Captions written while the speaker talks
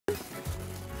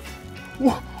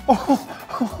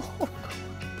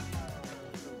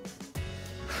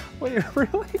Wait,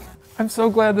 really? I'm so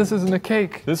glad this isn't a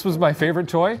cake. This was my favorite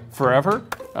toy forever.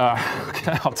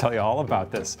 I'll tell you all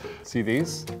about this. See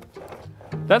these?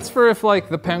 That's for if like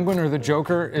the penguin or the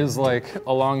Joker is like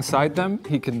alongside them,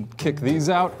 he can kick these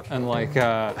out and like,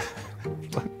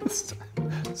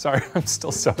 sorry, I'm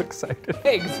still so excited.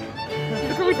 Eggs.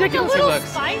 Look how ridiculous it looks.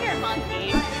 Spider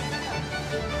monkey.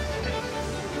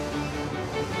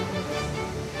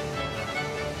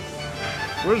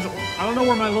 I don't know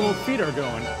where my little feet are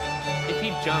going. If he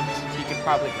jumped, he could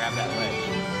probably grab that ledge.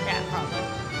 Yeah, probably.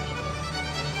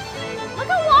 Look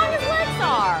how long his legs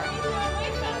are.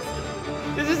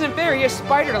 This isn't fair, he has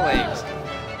spider legs.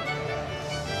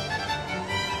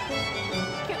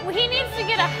 He needs to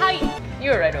get a height.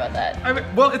 You were right about that. I mean,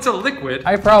 well, it's a liquid.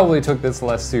 I probably took this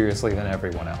less seriously than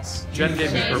everyone else. Jen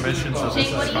gave me permission, so this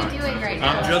is what are you doing right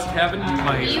now? I'm just having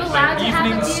my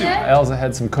evening soup. I also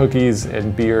had some cookies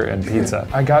and beer and pizza.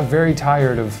 I got very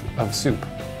tired of soup.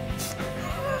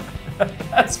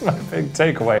 That's my big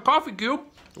takeaway. Coffee cube.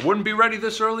 Wouldn't be ready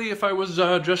this early if I was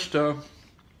just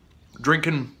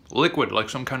drinking liquid like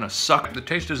some kind of suck. The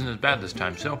taste isn't as bad this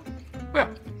time, so yeah.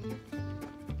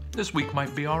 This week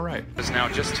might be all right. It's now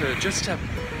just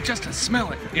to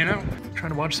smell it, you know?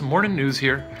 Trying to watch some morning news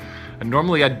here. And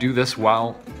normally I'd do this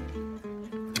while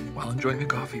enjoying the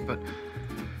coffee, but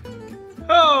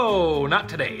oh, not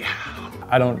today.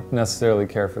 I don't necessarily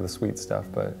care for the sweet stuff,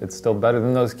 but it's still better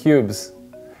than those cubes.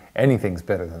 Anything's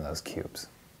better than those cubes.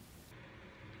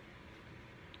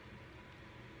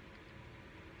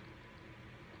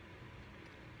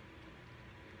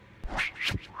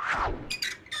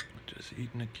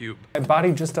 Eating a cube. My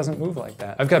body just doesn't move like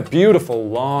that. I've got beautiful,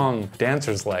 long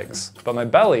dancer's legs, but my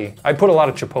belly, I put a lot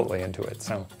of Chipotle into it,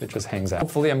 so it just hangs out.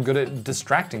 Hopefully I'm good at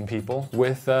distracting people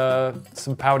with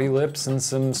some pouty lips and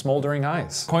some smoldering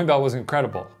eyes. Coinbell was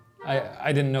incredible.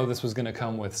 I didn't know this was gonna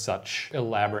come with such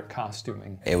elaborate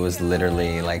costuming. It was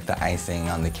literally like the icing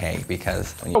on the cake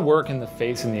because when you work in the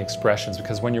face and the expressions,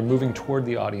 because when you're moving toward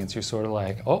the audience, you're sort of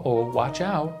like, uh-oh, watch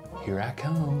out, here I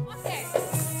come. Okay.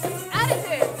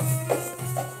 Attitude.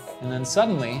 And then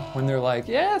suddenly, when they're like,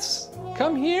 yes,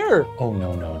 come here. Oh,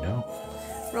 no, no, no.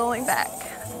 Rolling back.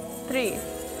 3.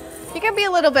 You can be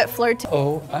a little bit flirty.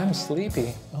 Oh, I'm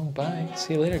sleepy. Oh, bye.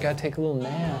 See you later. Gotta take a little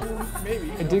nap.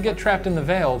 Maybe. I did get trapped in the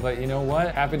veil, but you know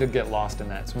what? Happy to get lost in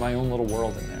that. It's my own little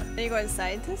world in there. Are you going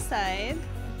side to side?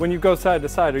 When you go side to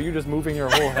side, are you just moving your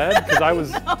whole head? Because I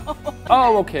was... No.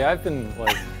 Oh, okay. I've been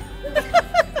like...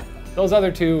 Those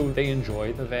other two, they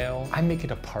enjoy the veil. I make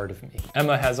it a part of me.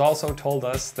 Emma has also told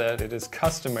us that it is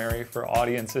customary for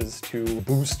audiences to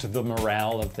boost the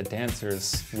morale of the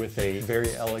dancers with a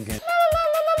very elegant